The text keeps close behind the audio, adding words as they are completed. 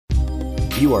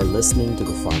You are listening to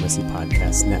the Pharmacy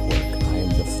Podcast Network. I am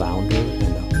the founder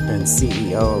and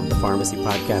CEO of the Pharmacy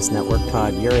Podcast Network,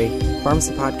 Todd Eury.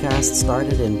 Pharmacy Podcast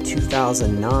started in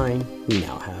 2009. We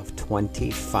now have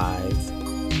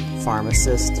 25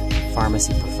 pharmacists,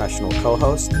 pharmacy professional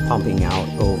co-hosts, pumping out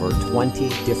over 20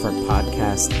 different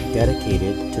podcasts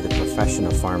dedicated to the profession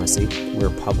of pharmacy.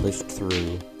 We're published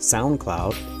through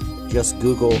SoundCloud. Just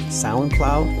Google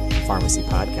SoundCloud Pharmacy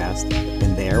Podcast,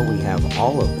 and there we have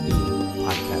all of the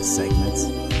podcast segments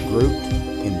grouped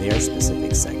in their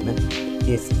specific segment.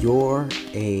 If you're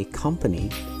a company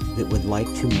that would like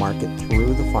to market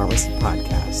through the Pharmacy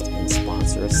Podcast and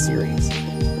sponsor a series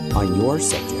on your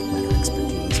subject matter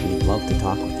expertise, we'd love to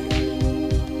talk with you.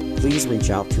 Please reach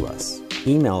out to us.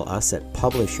 Email us at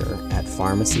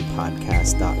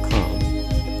publisher@pharmacypodcast.com.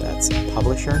 That's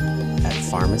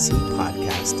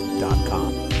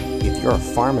publisher@pharmacypodcast.com. If you're a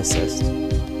pharmacist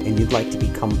and you'd like to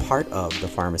become part of the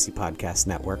Pharmacy Podcast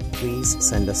Network, please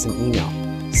send us an email.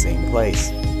 Same place.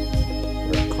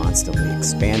 We're constantly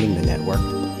expanding the network,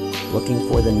 looking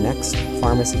for the next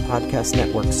Pharmacy Podcast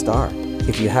Network star.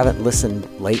 If you haven't listened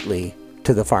lately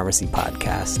to the Pharmacy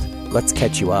Podcast, let's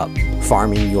catch you up.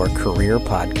 Farming Your Career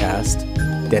podcast,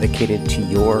 dedicated to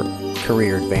your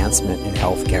career advancement in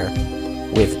healthcare,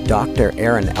 with Dr.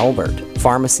 Aaron Elbert.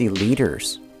 Pharmacy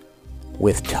Leaders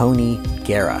with Tony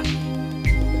Guerra.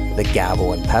 The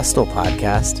Gavel and Pestle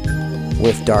podcast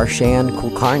with Darshan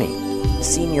Kulkarni.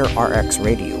 Senior RX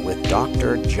Radio with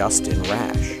Dr. Justin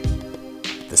Rash.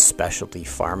 The Specialty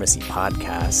Pharmacy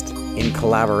Podcast in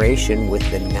collaboration with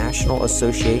the National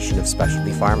Association of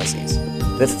Specialty Pharmacies.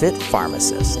 The Fit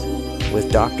Pharmacist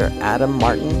with Dr. Adam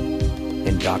Martin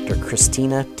and Dr.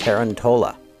 Christina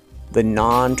Tarantola. The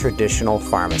Non-Traditional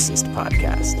Pharmacist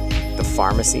Podcast. The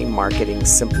Pharmacy Marketing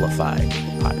Simplified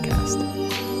Podcast.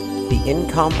 The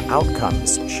Income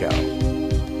Outcomes Show.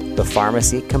 The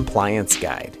Pharmacy Compliance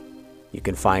Guide. You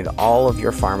can find all of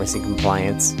your pharmacy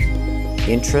compliance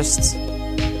interests,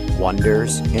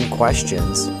 wonders, and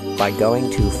questions by going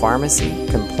to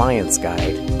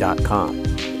pharmacycomplianceguide.com.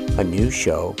 A new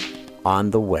show on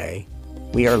the way.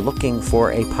 We are looking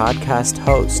for a podcast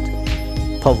host.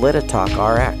 Polititalk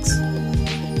RX.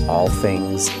 All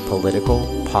things political,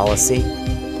 policy,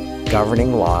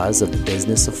 governing laws of the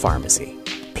business of pharmacy.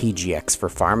 PGX for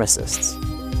Pharmacists.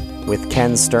 With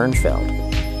Ken Sternfeld.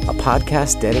 A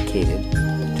podcast dedicated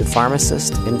to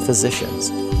pharmacists and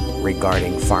physicians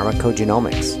regarding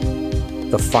pharmacogenomics.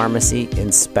 The Pharmacy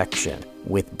Inspection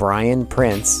with Brian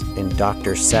Prince and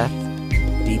Dr. Seth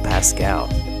DePascal.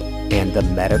 And the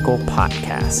Medical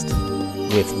Podcast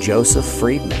with Joseph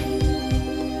Friedman.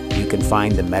 You can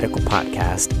find the Medical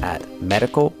Podcast at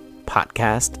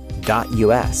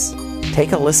medicalpodcast.us.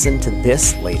 Take a listen to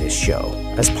this latest show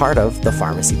as part of the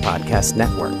Pharmacy Podcast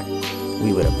Network.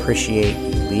 We would appreciate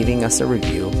you leaving us a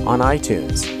review on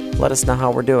iTunes. Let us know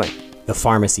how we're doing. The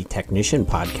Pharmacy Technician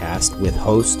Podcast with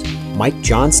host Mike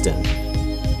Johnston,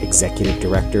 Executive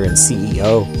Director and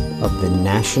CEO of the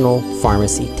National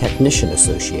Pharmacy Technician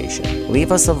Association.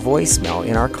 Leave us a voicemail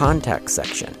in our contact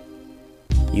section.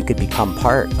 You could become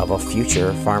part of a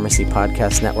future Pharmacy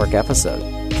Podcast Network episode.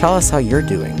 Tell us how you're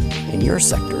doing in your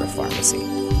sector of pharmacy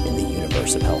in the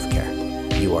universe of healthcare.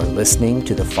 You are listening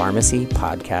to the Pharmacy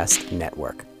Podcast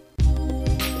Network.